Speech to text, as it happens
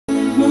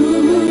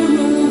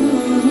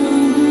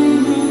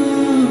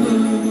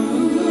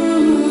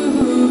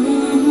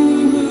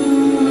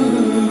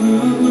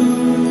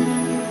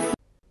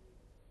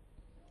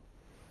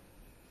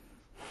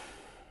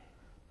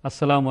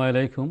আসসালামু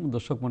আলাইকুম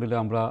দর্শক মণ্ডলী,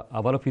 আমরা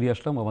আবারও ফিরে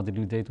আসলাম আমাদের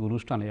নির্ধারিত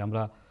অনুষ্ঠানে।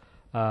 আমরা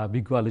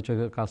বিজ্ঞ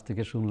আলোচকের কাছ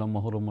থেকে শুনলাম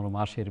মহরম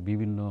মাসের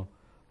বিভিন্ন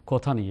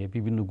কথা নিয়ে,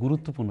 বিভিন্ন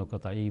গুরুত্বপূর্ণ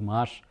কথা। এই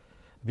মাস,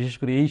 বিশেষ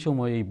করে এই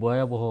সময়, এই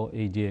ভয়াবহ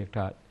এই যে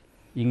একটা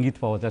ইঙ্গিত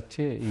পাওয়া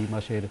যাচ্ছে এই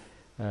মাসের,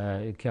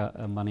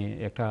 মানে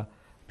একটা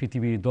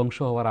পৃথিবীর ধ্বংস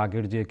হওয়ার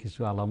আগের যে কিছু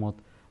আলামত,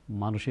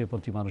 মানুষের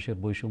প্রতি মানুষের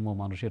বৈষম্য,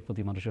 মানুষের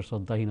প্রতি মানুষের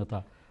শ্রদ্ধাহীনতা,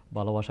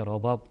 ভালোবাসার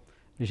অভাব,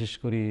 বিশেষ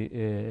করে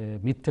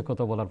মিথ্যে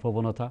কথা বলার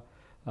প্রবণতা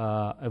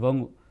এবং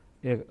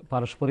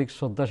পারস্পরিক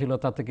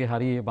শ্রদ্ধাশীলতা থেকে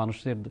হারিয়ে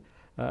মানুষের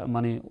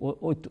মানে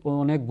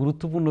অনেক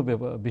গুরুত্বপূর্ণ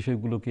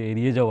বিষয়গুলোকে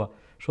এড়িয়ে যাওয়া,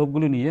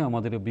 সবগুলো নিয়ে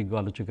আমাদের বিজ্ঞ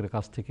আলোচকের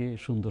কাছ থেকে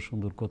সুন্দর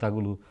সুন্দর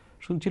কথাগুলো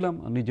শুনছিলাম।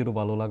 নিজেরও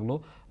ভালো লাগলো।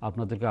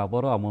 আপনাদেরকে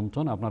আবারও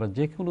আমন্ত্রণ, আপনারা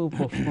যে কোনো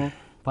প্রশ্ন,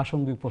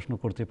 প্রাসঙ্গিক প্রশ্ন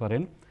করতে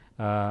পারেন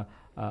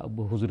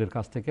হুজুরের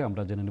কাছ থেকে,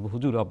 আমরা জেনে নেব।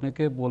 হুজুর,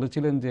 আপনাকে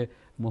বলেছিলেন যে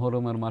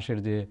মহরমের মাসের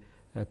যে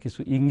কিছু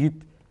ইঙ্গিত,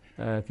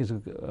 কিছু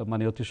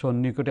মানে অতি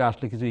সন্নিকটে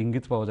আসলে কিছু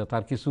ইঙ্গিত পাওয়া যায়,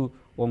 তার কিছু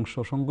অংশ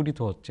সংগঠিত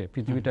হচ্ছে।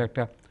 পৃথিবীটা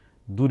একটা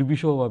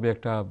দুর্বিষহভাবে,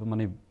 একটা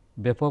মানে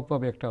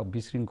ব্যাপকভাবে একটা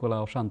বিশৃঙ্খলা,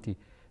 অশান্তি,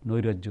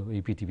 নৈরাজ্য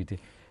এই পৃথিবীতে।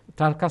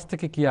 তার কাছ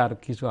থেকে কি আর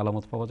কিছু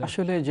আলামত পাওয়া যায়?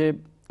 আসলে যে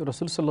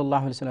রসুল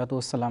সাল্লাল্লাহু আলাইহি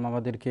ওয়াসাল্লাম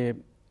আমাদেরকে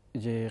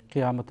যে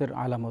কিয়ামতের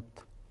আলামত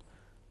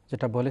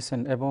যেটা বলেছেন,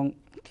 এবং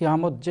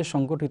কিয়ামত যে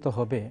সংগঠিত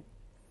হবে,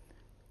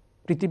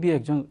 পৃথিবী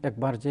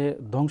একবার যে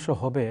ধ্বংস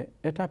হবে,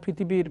 এটা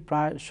পৃথিবীর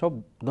প্রায় সব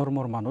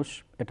ধর্মর মানুষ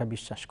এটা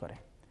বিশ্বাস করে।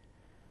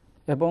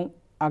 এবং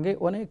আগে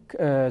অনেক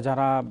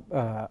যারা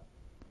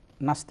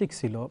নাস্তিক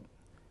ছিল,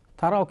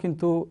 তারাও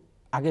কিন্তু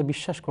আগে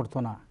বিশ্বাস করতো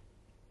না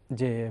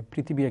যে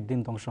পৃথিবী একদিন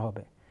ধ্বংস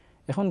হবে।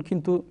 এখন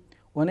কিন্তু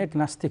অনেক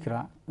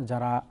নাস্তিকরা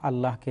যারা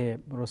আল্লাহকে,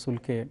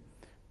 রসুলকে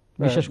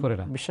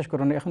বিশ্বাস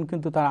করে না, এখন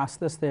কিন্তু তারা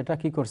আস্তে আস্তে এটা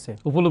কি করছে,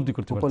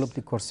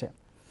 উপলব্ধি করছে।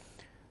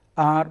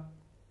 আর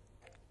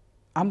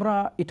আমরা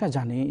এটা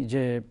জানি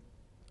যে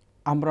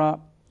আমরা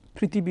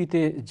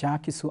পৃথিবীতে যা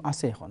কিছু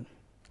আছে, এখন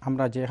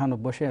আমরা যে এখানে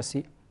বসে আছি,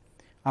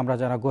 আমরা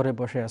যারা ঘরে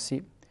বসে আছি,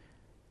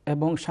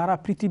 এবং সারা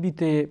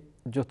পৃথিবীতে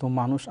যত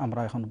মানুষ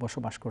আমরা এখন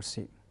বসবাস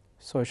করছি,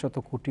 600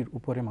 কোটির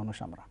উপরে মানুষ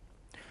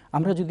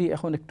আমরা যদি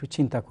এখন একটু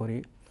চিন্তা করি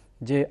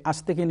যে আজ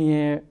থেকে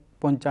নিয়ে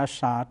 50,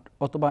 60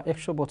 অথবা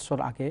 100 বছর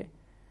আগে,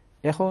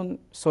 এখন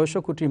 600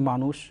 কোটি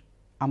মানুষ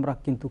আমরা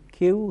কিন্তু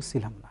কেউ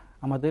ছিলাম না,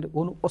 আমাদের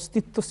কোনো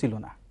অস্তিত্ব ছিল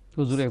না।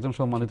 হুজুর একজন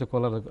সম্মানিত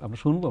কলার, আমরা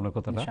শুনবো আপনার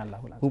কথাটা,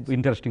 খুব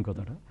ইন্টারেস্টিং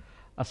কথাটা।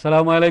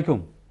 আসসালামু আলাইকুম।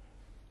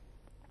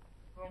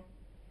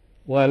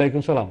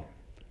 ওয়ালাইকুম সালাম।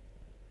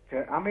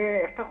 আমি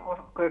একটা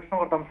কোয়েশ্চন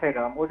করতাম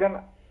চাইলাম, ওজন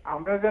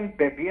আমরা যেন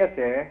বেবি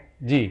আছে,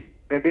 জি,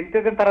 বেবিতে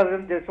যেন তারা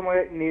যে সময়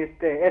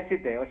নিচে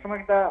এসিতে, ওই সময়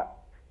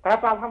তারা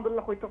তো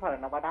আলহামদুলিল্লাহ হইতে পারে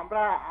না, বাট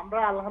আমরা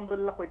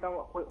আলহামদুলিল্লাহ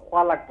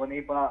হওয়া লাগবো না,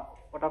 বা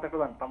ওটাতে একটু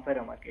জানতাম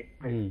চাইলাম আর কি।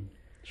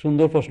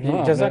 সুন্দর প্রশ্ন,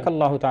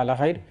 জাযাকাল্লাহু তাআলা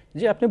খাইর।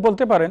 জি, আপনি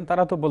বলতে পারেন,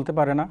 তারা তো বলতে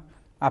পারে না,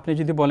 আপনি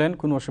যদি বলেন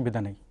কোনো অসুবিধা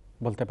নেই,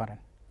 বলতে পারেন।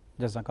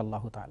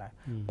 জাযাকাল্লাহু তাআলা।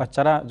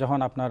 বাচ্চারা যখন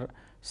আপনার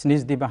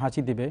স্নিজ দিবে,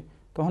 হাঁচি দিবে,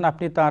 তখন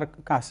আপনি তার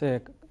কাছে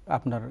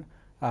আপনার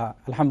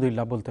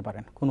আলহামদুলিল্লাহ বলতে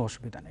পারেন, কোনো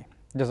অসুবিধা নেই।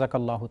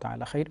 জাযাকাল্লাহু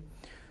তাআলা খাইর।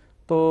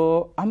 তো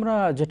আমরা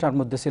যেটার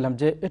মধ্যে ছিলাম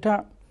যে এটা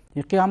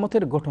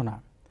কিয়ামতের ঘটনা,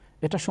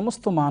 এটা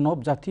সমস্ত মানব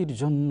জাতির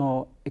জন্য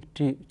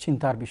একটি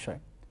চিন্তার বিষয়।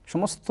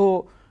 সমস্ত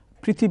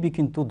পৃথিবী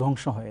কিন্তু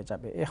ধ্বংস হয়ে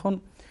যাবে। এখন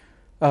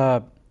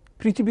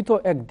পৃথিবী তো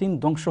একদিন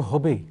ধ্বংস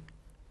হবেই।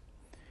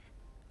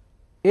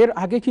 এর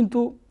আগে কিন্তু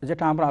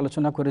যেটা আমরা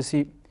আলোচনা করেছি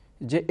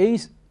যে এই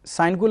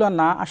সাইনগুলো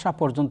না আসা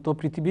পর্যন্ত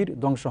পৃথিবীর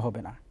ধ্বংস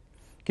হবে না।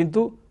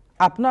 কিন্তু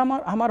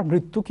আমার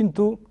মৃত্যু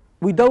কিন্তু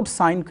উইদাউট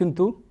সাইন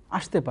কিন্তু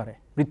আসতে পারে,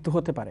 মৃত্যু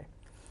হতে পারে।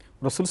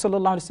 রসুল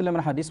সাল্লাল্লাহু আলাইহি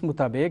ওয়াসাল্লামের হাদিস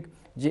মোতাবেক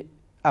যে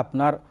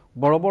আপনার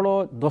বড় বড়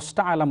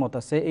 10টা আলামত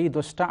আছে, এই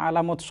 10টা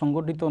আলামত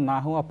সংগঠিত না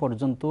হওয়া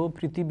পর্যন্ত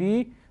পৃথিবী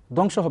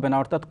ধ্বংস হবে না,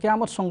 অর্থাৎ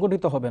কিয়ামত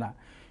সংগঠিত হবে না।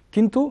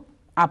 কিন্তু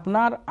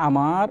আপনার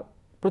আমার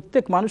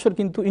প্রত্যেক মানুষের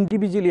কিন্তু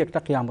ইন্ডিভিজুয়ালি একটা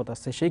কিয়ামত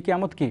আছে। সেই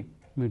কিয়ামত কি?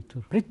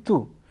 মৃত্যু।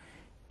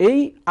 এই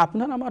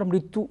আপনার আমার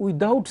মৃত্যু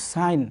উইদাউট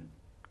সাইন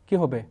কি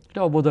হবে?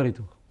 এটা অবধারিত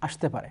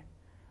আসতে পারে।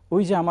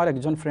 ওই যে আমার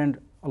একজন ফ্রেন্ড,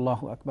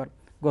 আল্লাহু আকবার,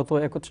 গত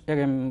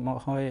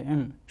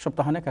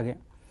সপ্তাহখানেক আগে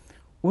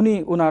উনি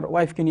ওনার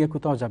ওয়াইফকে নিয়ে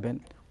কোথাও যাবেন,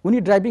 উনি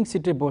ড্রাইভিং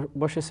সিটে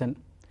বসেছেন,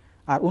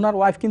 আর ওনার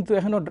ওয়াইফ কিন্তু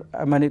এখনও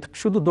মানে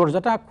শুধু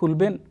দরজাটা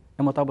খুলবেন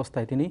এমত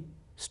অবস্থায় তিনি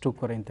স্ট্রোক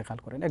করে ইন্তেকাল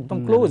করেন। একদম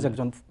ক্লোজ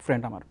একজন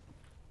ফ্রেন্ড আমার।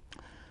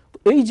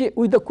 এই যে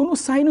কোনো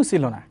সাইনও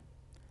ছিল না,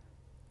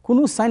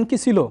 কোনো সাইন কি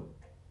ছিল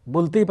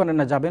বলতেই পারেন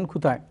না যাবেন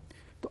কোথায়।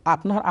 তো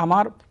আপনার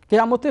আমার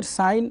কিয়ামতের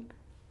সাইন,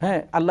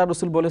 হ্যাঁ, আল্লাহ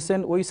রসুল বলেছেন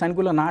ওই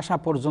সাইনগুলো না আসা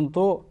পর্যন্ত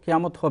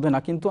কিয়ামত হবে না।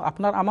 কিন্তু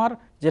আপনার আমার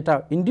যেটা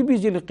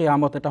ইন্ডিভিজুয়াল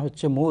কিয়ামত, এটা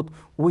হচ্ছে মউত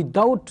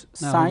উইদাউট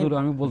সাইন।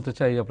 আমি বলতে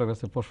চাই আপনার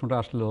কাছে, প্রশ্নটা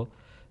আসলো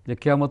যে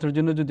কিয়ামতের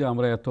জন্য যদি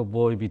আমরা এত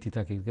ভয় ভীতি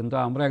থাকি, কিন্তু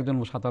আমরা একজন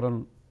সাধারণ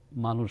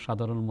মানুষ,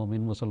 সাধারণ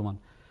মুমিন মুসলমান,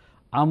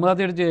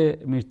 আমাদের যে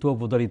মৃত্যু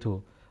অবধারিত,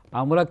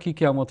 আমরা কি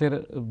কিয়ামতের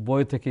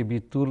ভয় থেকে,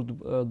 মৃত্যুর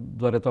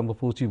দ্বারে তো আমরা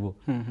পৌঁছিব,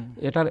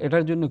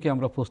 এটার জন্য কি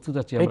আমরা প্রস্তুত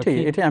আছি?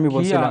 এটাই আমি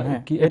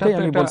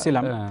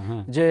বলছিলাম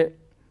যে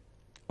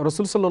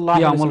রাসূল সাল্লাল্লাহু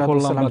আলাইহি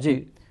ওয়াসাল্লাম, জি,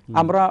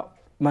 আমরা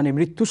মানে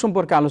মৃত্যু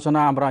সম্পর্কে আলোচনা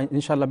আমরা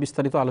ইনশাআল্লাহ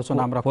বিস্তারিত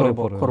আলোচনা আমরা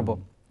করব।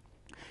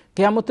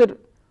 কিয়ামতের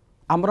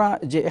আমরা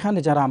যে এখানে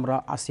যারা আমরা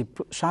আছি,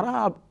 সারা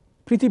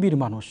পৃথিবীর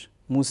মানুষ,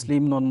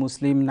 মুসলিম নন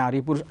মুসলিম, নারী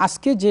পুরুষ,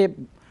 আজকে যে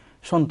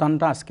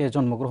সন্তানটা আজকে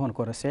জন্মগ্রহণ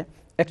করেছে,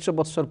 100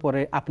 বছর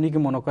পরে আপনি কি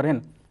মনে করেন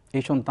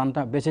এই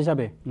সন্তানটা বেঁচে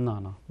যাবে? না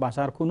না,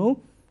 বাঁচার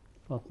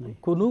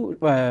কোনো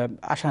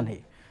আশা নেই।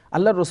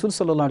 আল্লাহ রসুল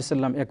সাল্লাল্লাহু আলাইহি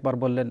সাল্লাম একবার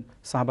বললেন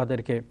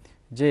সাহাবাদেরকে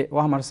যে, ও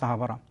আমার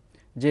সাহাবারা,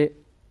 যে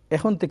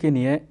এখন থেকে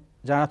নিয়ে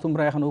যারা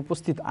তোমরা এখন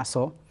উপস্থিত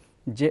আসো,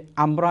 যে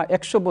আমরা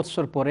 100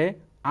 বছর পরে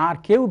আর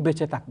কেউ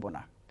বেঁচে থাকবো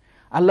না।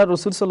 আল্লাহ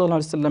রসুল সাল্লাল্লাহু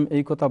আলাইহি সাল্লাম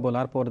এই কথা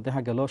বলার পর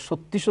দেখা গেল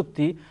সত্যি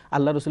সত্যি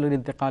আল্লাহ রসুলের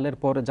ইন্তেকালের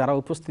পর যারা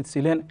উপস্থিত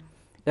ছিলেন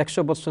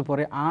 100 বছর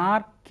পরে আর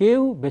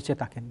কেউ বেঁচে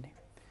থাকেননি।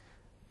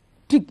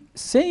 ঠিক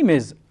সেম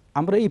এজ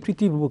আমরা এই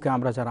পৃথিবীর বুকে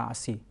আমরা যারা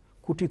আছি,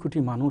 কোটি কোটি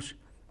মানুষ,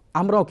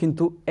 আমরাও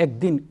কিন্তু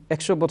একদিন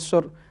 100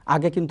 বছর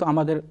আগে কিন্তু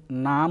আমাদের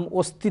নাম,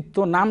 অস্তিত্ব,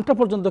 নামটা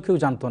পর্যন্ত কেউ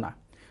জানতো না।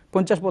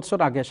 50 বছর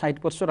আগে, 60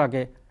 বছর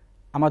আগে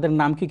আমাদের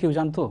নাম কি কেউ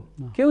জানতো?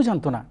 কেউ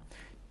জানতো না।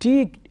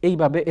 ঠিক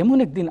এইভাবে এমন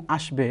একদিন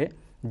আসবে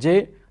যে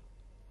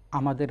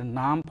আমাদের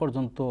নাম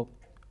পর্যন্ত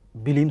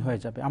বিলীন হয়ে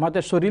যাবে।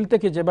 আমাদের শরীর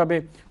থেকে যেভাবে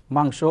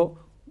মাংস,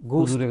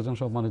 গোশত। একজন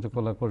সম্মানিত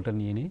কলটা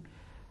নিয়ে নিই।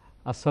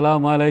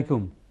 আসসালামু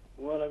আলাইকুম।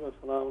 ওয়ালাইকুম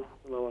আসসালাম ওয়া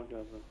রাহমাতুল্লাহি ওয়া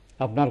বারাকাতুহু।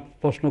 আপনার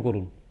প্রশ্ন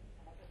করুন।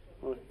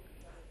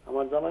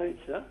 আমার জানার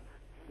ইচ্ছা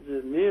যে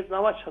মেয়ের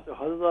জামাইয়ের সাথে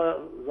হজ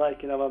যায়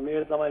কিনা, বা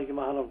মেয়ের জামাই কি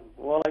মাহরম?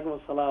 ওয়ালাইকুম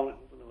আসসালাম ওয়া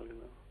রাহমাতুল্লাহি ওয়া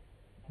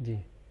বারাকাতুহু। জি,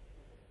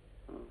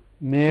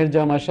 মেয়ের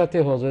জামার সাথে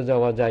হজে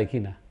যাওয়া যায়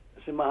কিনা?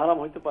 সে মাহরম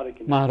হইতে পারে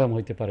কিনা? মাহরম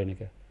হইতে পারে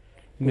নাকি?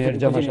 মেয়ের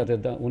জামার সাথে,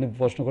 উনি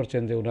প্রশ্ন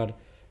করছেন যে ওনার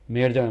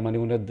মেয়ের জামাই মানে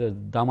ওনার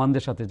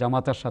দামানদের সাথে,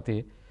 জামাতার সাথে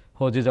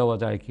হজে যাওয়া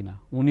যায় কিনা,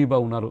 উনি বা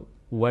ওনার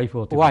ওয়াইফ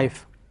হতে ওয়াইফ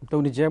তো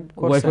উনি যে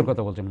ওয়াইফের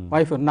কথা বলছেন।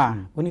 ওয়াইফ না,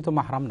 উনি তো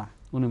মাহরাম না।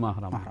 উনি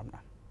মাহরাম না।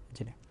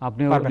 জি না,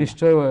 আপনি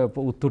নিশ্চয়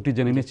উত্তরটি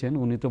জেনে নিয়েছেন,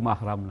 উনি তো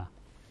মাহরাম না।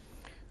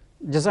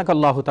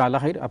 জাযাকাল্লাহু তাআলা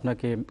খাইর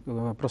আপনাকে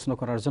প্রশ্ন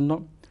করার জন্য।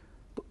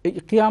 তো এই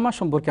কিয়ামত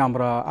সম্পর্কে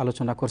আমরা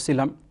আলোচনা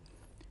করছিলাম।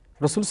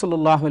 রাসূল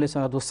সাল্লাল্লাহু আলাইহি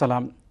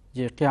ওয়াসাল্লাম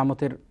যে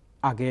কিয়ামতের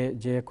আগে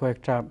যে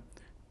কয়েকটা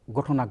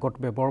ঘটনা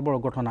ঘটবে, বড় বড়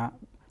ঘটনা,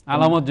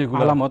 আলামত,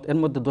 যেগুলো আলামত, এর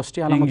মধ্যে 10টি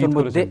আলামতের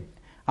মধ্যে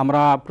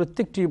আমরা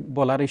প্রত্যেকটি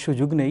বলার এই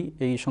সুযোগ নেই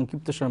এই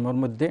সংক্ষিপ্ত সময়ের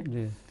মধ্যে।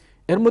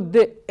 এর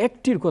মধ্যে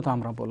একটির কথা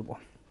আমরা বলবো।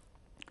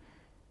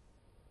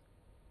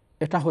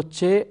 এটা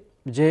হচ্ছে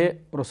যে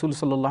রাসূল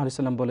সাল্লাল্লাহু আলাইহি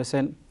ওয়াসাল্লাম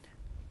বলেছেন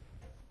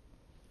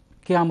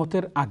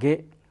কিয়ামতের আগে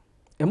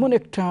এমন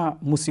একটা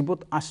মুসিবত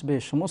আসবে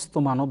সমস্ত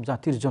মানব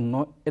জাতির জন্য,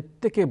 এর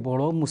থেকে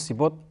বড়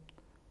মুসিবত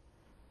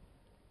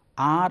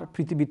আর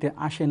পৃথিবীতে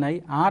আসে নাই,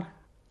 আর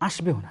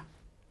আসবেও না।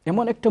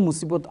 এমন একটা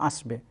মুসিবত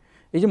আসবে,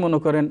 এই যে মনে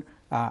করেন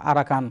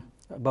আরাকান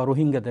বা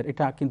রোহিঙ্গাদের,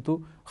 এটা কিন্তু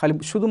খালি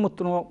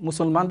শুধুমাত্র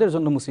মুসলমানদের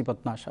জন্য মুসিবত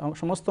না,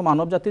 সমস্ত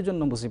মানব জাতির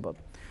জন্য মুসিবত।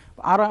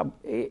 আর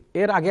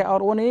এর আগে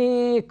আর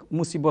অনেক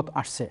মুসিবত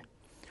আসছে,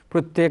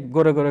 প্রত্যেক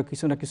ঘরে ঘরে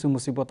কিছু না কিছু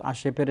মুসিবত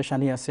আসে,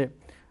 পেরেশানি আসে,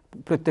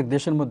 প্রত্যেক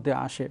দেশের মধ্যে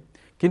আসে।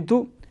 কিন্তু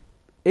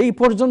এই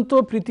পর্যন্ত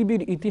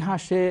পৃথিবীর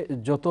ইতিহাসে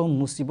যত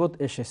মুসিবত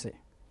এসেছে,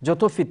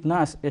 যত ফিতনা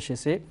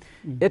এসেছে,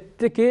 এর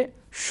থেকে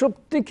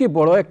সবথেকে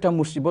বড় একটা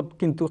মুসিবত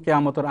কিন্তু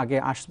কিয়ামতের আগে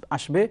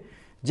আসবে।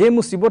 যে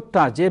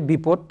মুসিবতটা, যে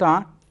বিপদটা,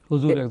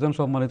 হুজুর একজন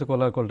সম্মানিত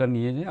কলটা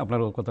নিয়ে আপনার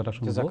কথাটা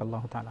শুনবো।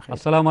 জাযাকাল্লাহু তাআলা খাইর।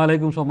 আসসালামু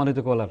আলাইকুম সম্মানিত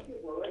কলার।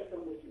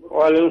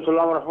 ওয়ালাইকুম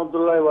আসসালাম ওয়া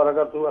রাহমাতুল্লাহি ওয়া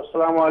বারাকাতুহু।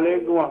 আসসালামু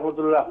আলাইকুম ওয়া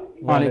রাহমাতুল্লাহ।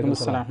 ওয়া আলাইকুম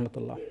আসসালাম ওয়া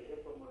রাহমাতুল্লাহ।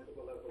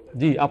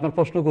 জি, আপনার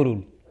প্রশ্ন করুন।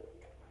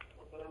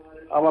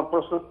 আমার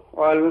প্রশ্ন,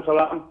 ওয়ালাইকুম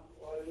সালাম।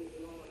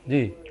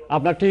 জি,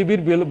 আপনার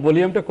টিভির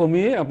ভলিউমটা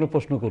কমিয়ে আপনার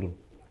প্রশ্ন করুন।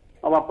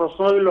 আমার প্রশ্ন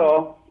হইল,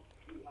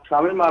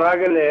 স্বামী মারা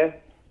গেলে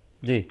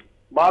জি,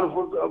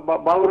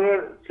 বাউরের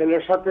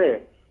ছেলের সাথে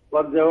বা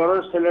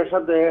দেওরের ছেলের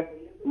সাথে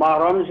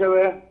মাহরম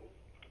হিসেবে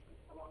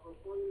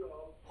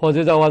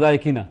হজে যাওয়া যায়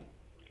কিনা?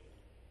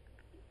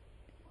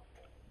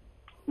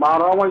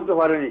 মাহরম হইতে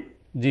পারেনি।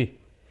 জি,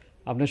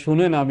 আপনি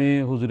শুনেন, আমি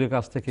হুজুরের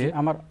কাছ থেকে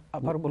আমার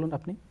আবার বলুন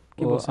আপনি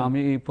কি বলছেন। আমি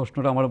এই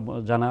প্রশ্নটা আমার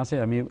জানা আছে,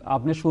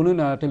 আপনি শুনুন,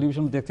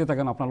 টেলিভিশন দেখতে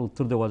থাকেন, আপনার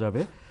উত্তর দেওয়া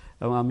যাবে।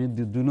 এবং আমি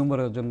 2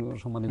 নম্বরের একজন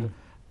সম্মানিত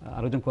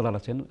আরেকজন কলার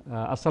আছেন।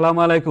 আসসালামু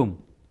আলাইকুম।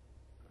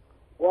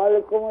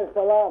 ওয়ালাইকুম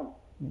আসসালাম।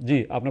 জি,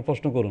 আপনার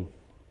প্রশ্ন করুন।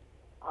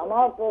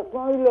 আমার প্রশ্ন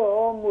হইল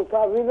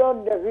মুসাফিরের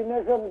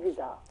ডেফিনেশন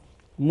কিটা?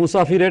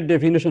 মুসাফিরের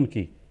ডেফিনেশন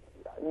কি?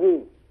 জি।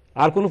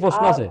 আর কোনো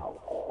প্রশ্ন আছে?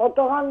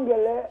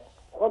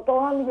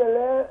 কতখান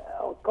গেলে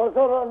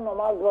কসরের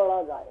নামাজ পড়া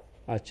যায়?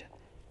 আচ্ছা,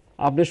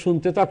 আপনি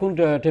শুনতে থাকুন,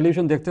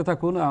 টেলিভিশন দেখতে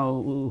থাকুন,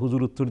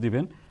 হুজুর উত্তর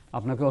দিবেন।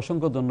 আপনাকে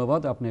অসংখ্য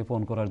ধন্যবাদ আপনি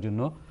ফোন করার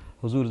জন্য।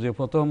 হুজুর যে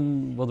প্রথম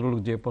ভদ্রলোক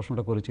যে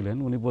প্রশ্নটা করেছিলেন,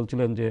 উনি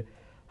বলছিলেন যে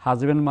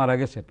হাজব্যান্ড মারা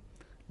গেছেন,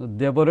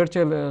 দেবরের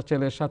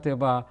ছেলের সাথে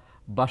বা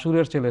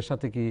বাসুরের ছেলের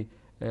সাথে কি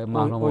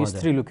মাহরম হওয়া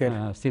যায়?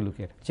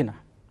 স্ত্রীলোকের জি না,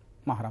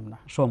 মাহরাম না,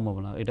 সম্ভব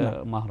না, এটা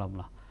মাহরাম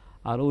না।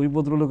 আর ওই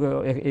ভদ্রলোক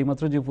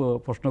এইমাত্র যে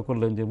প্রশ্ন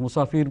করলেন যে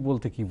মুসাফির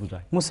বলতে কি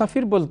বোঝায়?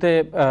 মুসাফির বলতে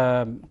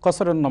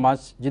কসরের নামাজ,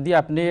 যদি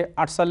আপনি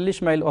 48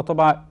 মাইল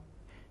অথবা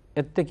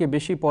এর থেকে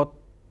বেশি পথ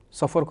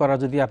সফর করা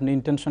যদি আপনি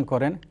ইন্টেনশন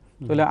করেন,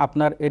 তাহলে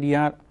আপনার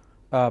এরিয়ার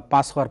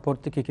পাস হওয়ার পর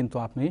থেকে কিন্তু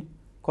আপনি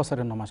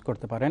কসরের নামাজ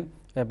করতে পারেন।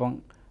 এবং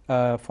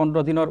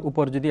 15 দিনের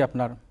উপর যদি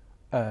আপনার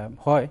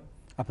হয়,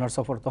 আপনার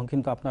সফর, তখন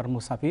কিন্তু আপনার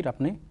মুসাফির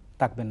আপনি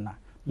থাকবেন না,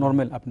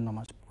 নর্মাল আপনি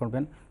নামাজ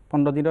পড়বেন।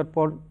 15 দিনের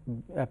পর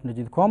আপনি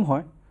যদি কম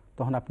হয়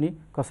তখন আপনি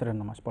কসরের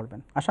নামাজ পড়বেন।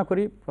 আশা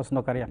করি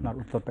প্রশ্নকারী আপনার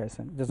উত্তর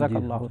পেয়েছেন।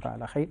 জাযাকাল্লাহু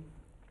তাআলা খাইর।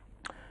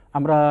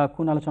 আমরা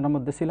কোন আলোচনার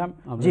মধ্যে ছিলাম?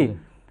 জি,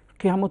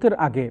 কিয়ামতের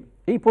আগে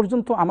এই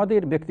পর্যন্ত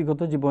আমাদের ব্যক্তিগত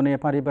জীবনে,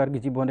 পারিবারিক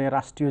জীবনে,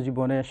 রাষ্ট্রীয়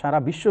জীবনে, সারা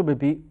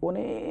বিশ্বব্যাপী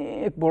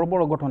অনেক বড়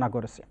বড় ঘটনা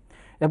করেছে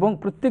এবং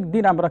প্রত্যেক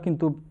দিন আমরা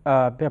কিন্তু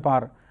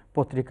পেপার,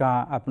 পত্রিকা,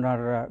 আপনার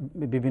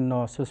বিভিন্ন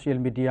সোশ্যাল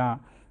মিডিয়া,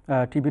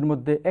 টিভির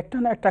মধ্যে একটা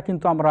না একটা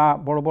কিন্তু আমরা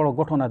বড় বড়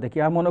ঘটনা দেখি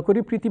আর মনে করি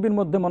পৃথিবীর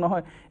মধ্যে মনে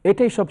হয়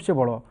এটাই সবচেয়ে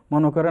বড়।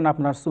 মনে করেন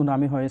আপনার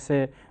সুনামি হয়েছে,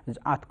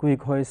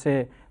 আর্থকুইক হয়েছে,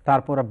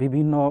 তারপর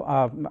বিভিন্ন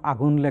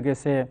আগুন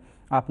লেগেছে,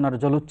 আপনার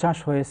জলোচ্ছ্বাস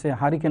হয়েছে,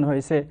 হারিকেন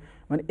হয়েছে,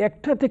 মানে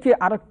একটা থেকে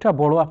আরেকটা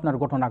বড় আপনার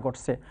ঘটনা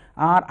ঘটছে।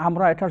 আর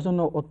আমরা এটার জন্য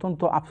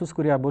অত্যন্ত আফসোস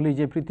করি আর বলি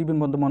যে পৃথিবীর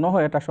মধ্যে মনে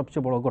হয় এটা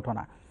সবচেয়ে বড়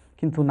ঘটনা,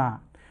 কিন্তু না।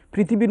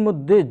 পৃথিবীর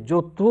মধ্যে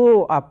যত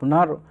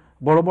আপনার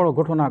বড় বড়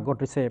ঘটনা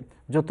ঘটেছে,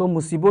 যত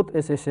মুসিবত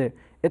এসেছে,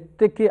 এর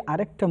থেকে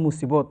আরেকটা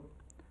মুসিবত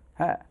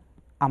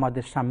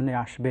আমাদের সামনে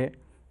আসবে,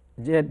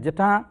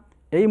 যেটা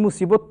এই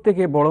মুসিবত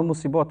থেকে বড়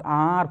মুসিবত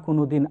আর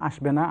কোনো দিন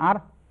আসবে না, আর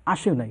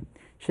আসেও নাই।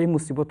 সেই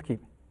মুসিবত কি?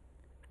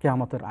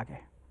 কিয়ামতের আগে।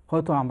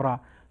 হয়তো আমরা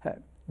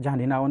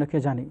জানি না, অনেকে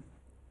জানি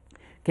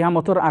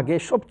কিয়ামতের আগে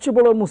সবচেয়ে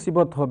বড়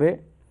মুসিবত হবে,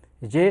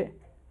 যে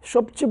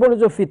সবচেয়ে বড়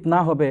যে ফিতনা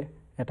হবে,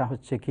 এটা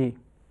হচ্ছে কি?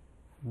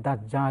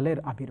 দাজ্জালের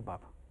আবির্ভাব।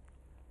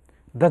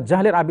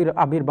 দাজ্জালের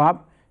আবির্ভাব,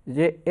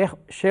 যে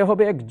সে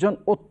হবে একজন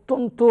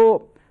অত্যন্ত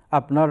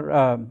আপনার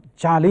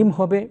জালিম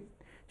হবে,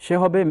 সে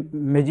হবে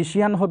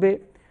ম্যাজিশিয়ান হবে,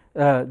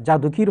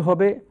 জাদুকির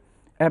হবে,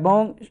 এবং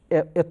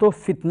এত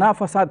ফিতনা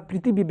ফাসাদ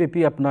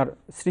পৃথিবীব্যাপী আপনার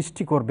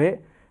সৃষ্টি করবে,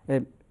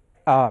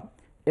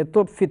 এত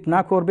ফিতনা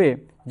করবে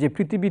যে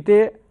পৃথিবীতে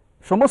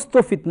সমস্ত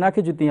ফিতনাকে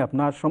যদি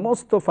আপনার,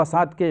 সমস্ত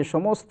ফাসাদকে,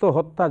 সমস্ত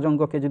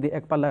হত্যাযজ্ঞকে যদি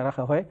এক পাল্লায়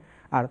রাখা হয়,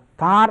 আর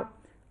তার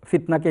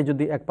ফিতনাকে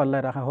যদি এক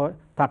পাল্লায় রাখা হয়,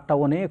 তারটা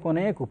অনেক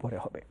অনেক উপরে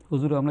হবে।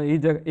 হুজুর, আমরা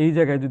এই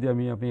জায়গায় যদি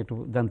আপনি একটু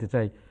জানতে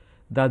চাই,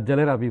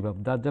 দাজ্জালের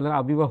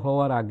আবির্ভাব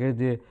হওয়ার আগে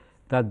যে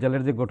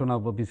দাজ্জালের যে ঘটনা,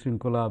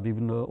 বিশৃঙ্খলা,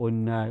 বিভিন্ন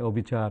অন্যায়,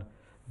 অবিচার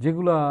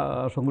যেগুলো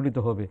সংঘটিত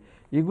হবে,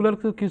 এগুলার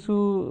তো কিছু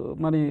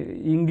মানে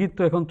ইঙ্গিত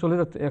তো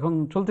এখন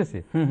চলতেছে।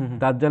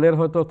 দাজ্জালের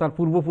হয়তো তার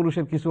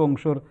পূর্বপুরুষের কিছু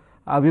অংশের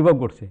আবির্ভাব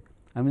ঘটছে।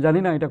 আমি জানি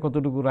না এটা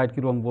কতটুকু রাইট কি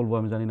রং বলবো,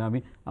 আমি জানি না। আমি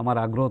আমার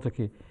আগ্রহ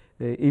থেকে,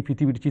 এই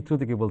পৃথিবীর চিত্র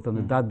থেকে বলতাম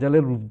যে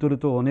দাজ্জালের রূপ ধরে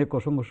তো অনেক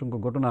অসংখ্য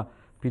ঘটনা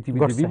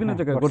পৃথিবীতে বিভিন্ন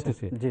জায়গায়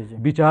ঘটতেছে।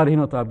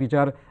 বিচারহীনতা,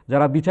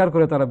 যারা বিচার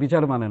করে তারা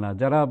বিচার মানে না,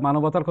 যারা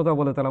মানবতার কথা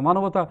বলে তারা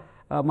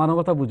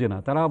মানবতা বুঝে না,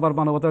 তারা আবার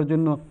মানবতার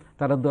জন্য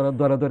তারা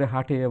দরে দরে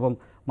হাঁটে এবং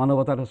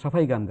মানবতার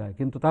সাফাই গান গায়,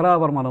 কিন্তু তারা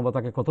আবার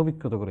মানবতাকে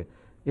ক্ষতবিক্ষত করে।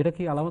 এটা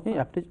কি আলামত?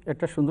 আপনি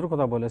একটা সুন্দর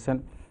কথা বলেছেন।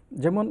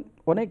 যেমন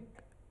অনেক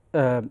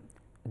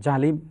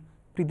জালিম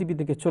পৃথিবী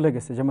থেকে চলে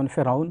গেছে, যেমন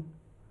ফেরাউন,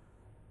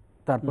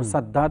 তারপর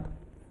সাদ্দাত,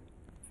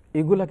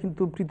 এগুলা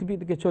কিন্তু পৃথিবী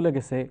থেকে চলে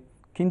গেছে,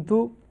 কিন্তু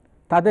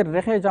তাদের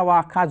রেখে যাওয়া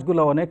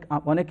কাজগুলো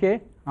অনেকে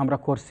আমরা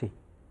করছি,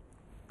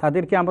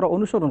 তাদেরকে আমরা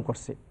অনুসরণ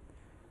করছি।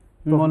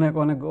 অনেক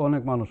অনেক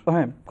অনেক মানুষ,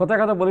 হ্যাঁ,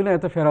 কথা বলি না,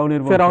 এত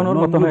ফেরাউনের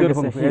মতো হয়ে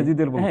গেছে,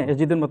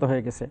 এজিদের মতো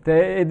হয়ে গেছে।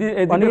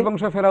 এজিদের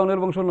বংশ, ফেরাউনের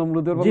বংশ,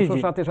 নমরুদের বংশ,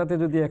 সাথে সাথে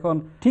যদি এখন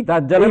ঠিক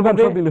দাজ্জালের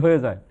বংশ মিল হয়ে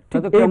যায়,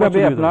 এইভাবে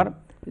আপনার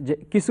যে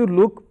কিছু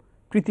লোক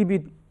পৃথিবী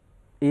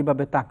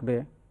এইভাবে থাকবে,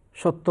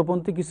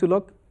 সত্যপন্থী কিছু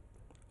লোক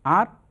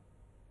আর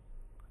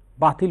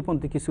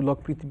বাতিলপন্থী কিছু লোক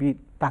পৃথিবী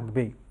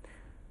থাকবেই।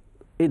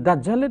 এই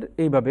দাজ্জালের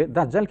এইভাবে,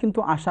 দাজ্জাল কিন্তু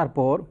আসার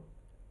পর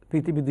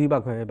পৃথিবী দুই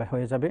ভাগ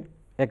হয়ে যাবে।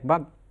 এক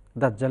ভাগ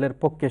দাজ্জালের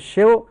পক্ষে,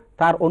 সেও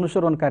তার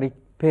অনুসরণকারী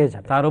পেয়ে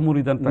যাবে, তারও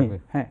মুরিদান থাকবে,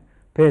 হ্যাঁ,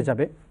 পেয়ে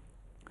যাবে।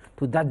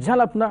 তো দাজ্জাল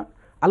আপনার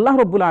আল্লাহ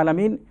রাব্বুল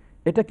আলামিন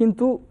এটা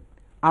কিন্তু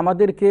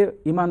আমাদেরকে,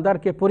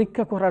 ইমানদারকে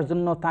পরীক্ষা করার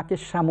জন্য তাকে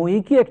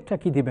সাময়িকই একটা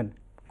কি দিবেন,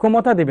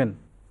 ক্ষমতা দিবেন।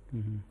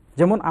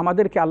 যেমন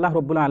আমাদেরকে আল্লাহ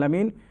রাব্বুল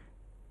আলামিন,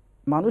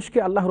 মানুষকে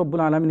আল্লাহ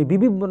রাব্বুল আলামিন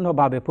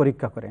বিভিন্নভাবে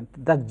পরীক্ষা করেন।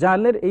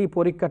 দাজ্জালের এই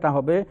পরীক্ষাটা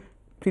হবে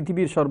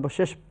পৃথিবীর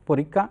সর্বশেষ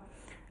পরীক্ষা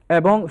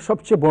এবং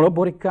সবচেয়ে বড়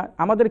পরীক্ষা।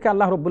 আমাদেরকে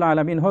আল্লাহ রাব্বুল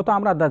আলামিন, হয়তো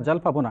আমরা দাজ্জাল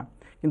পাবো না,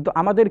 কিন্তু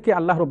আমাদেরকে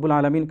আল্লাহ রাব্বুল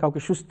আলামিন কাউকে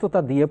সুস্থতা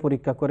দিয়ে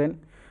পরীক্ষা করেন,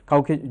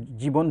 কাউকে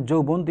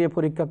যৌবন দিয়ে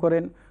পরীক্ষা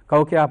করেন,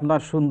 কাউকে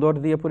আপনার সুন্দর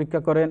দিয়ে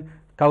পরীক্ষা করেন,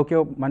 কাউকে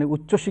মানে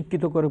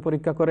উচ্চশিক্ষিত করে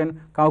পরীক্ষা করেন,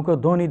 কাউকে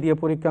ধনী দিয়ে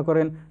পরীক্ষা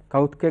করেন,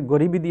 কাউকে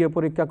গরিবী দিয়ে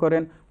পরীক্ষা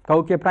করেন,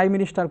 কাউকে প্রাইম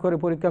মিনিস্টার করে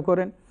পরীক্ষা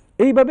করেন।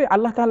 এইভাবে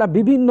আল্লাহ তাআলা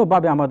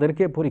বিভিন্নভাবে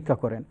আমাদেরকে পরীক্ষা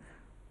করেন।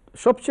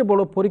 সবচেয়ে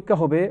বড় পরীক্ষা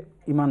হবে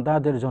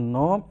ইমানদারদের জন্য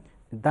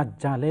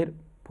দাজ্জালের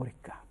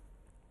পরীক্ষা।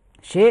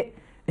 সে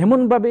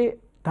এমনভাবে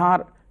তার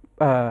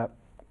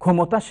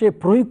ক্ষমতা সে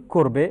প্রয়োগ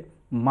করবে,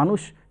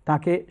 মানুষ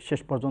তাকে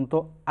শেষ পর্যন্ত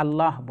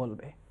আল্লাহ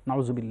বলবে,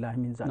 নাউজুবিল্লাহ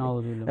মিন যালিক।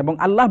 এবং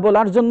আল্লাহ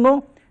বলার জন্য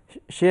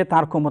সে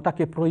তার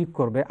ক্ষমতাকে প্রয়োগ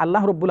করবে।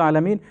 আল্লাহ রাব্বুল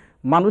আলামিন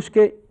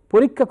মানুষকে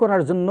পরীক্ষা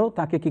করার জন্য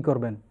তাকে কি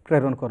করবেন,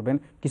 প্রেরণ করবেন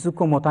কিছু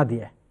ক্ষমতা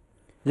দিয়ে।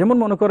 যেমন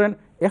মনে করেন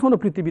এখনো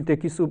পৃথিবীতে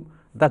কিছু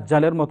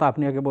দাজ্জালের মতো,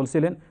 আপনি আগে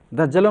বলছিলেন,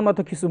 দাজ্জালের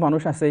মতো কিছু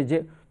মানুষ আছে যে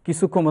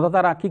কিছু ক্ষমতা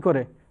তারা কি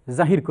করে,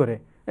 জাহির করে।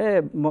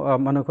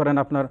 মনে করেন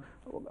আপনার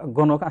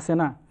গণক আছে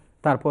না,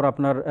 তারপর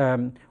আপনার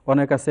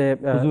অনেক আছে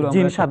হুজুর, আমরা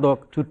জিন একটা সাধক।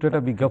 ছোট্ট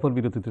একটা বিজ্ঞাপন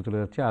বিরতিতে চলে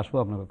যাচ্ছে, আসবো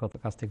আপনার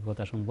কাছ থেকে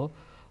কথা শুনবো।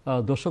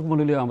 দর্শক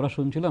মণ্ডলী, আমরা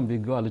শুনছিলাম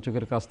বিজ্ঞ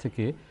আলোচকের কাছ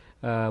থেকে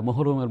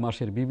মুহররমের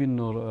মাসের বিভিন্ন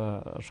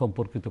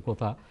সম্পর্কিত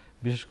কথা।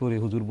 বিশেষ করে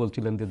হুজুর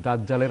বলছিলেন যে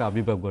দাজ্জালের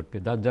আবির্ভাব ঘটবে,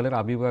 দাজ্জালের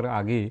আবির্ভাবের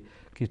আগে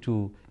কিছু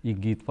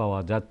ইঙ্গিত পাওয়া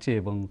যাচ্ছে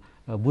এবং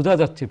বোঝা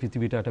যাচ্ছে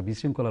পৃথিবীটা একটা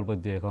বিশৃঙ্খলার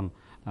মধ্যে এখন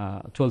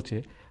চলছে।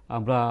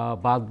 আমরা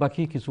বাদ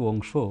বাকি কিছু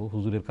অংশ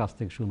হুজুরের কাছ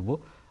থেকে শুনবো।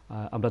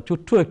 আমরা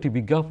ছোট্ট একটি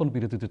বিজ্ঞাপন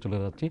বিরতিতে চলে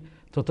যাচ্ছি,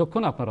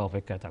 ততক্ষণ আপনারা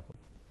অপেক্ষায় থাকুন।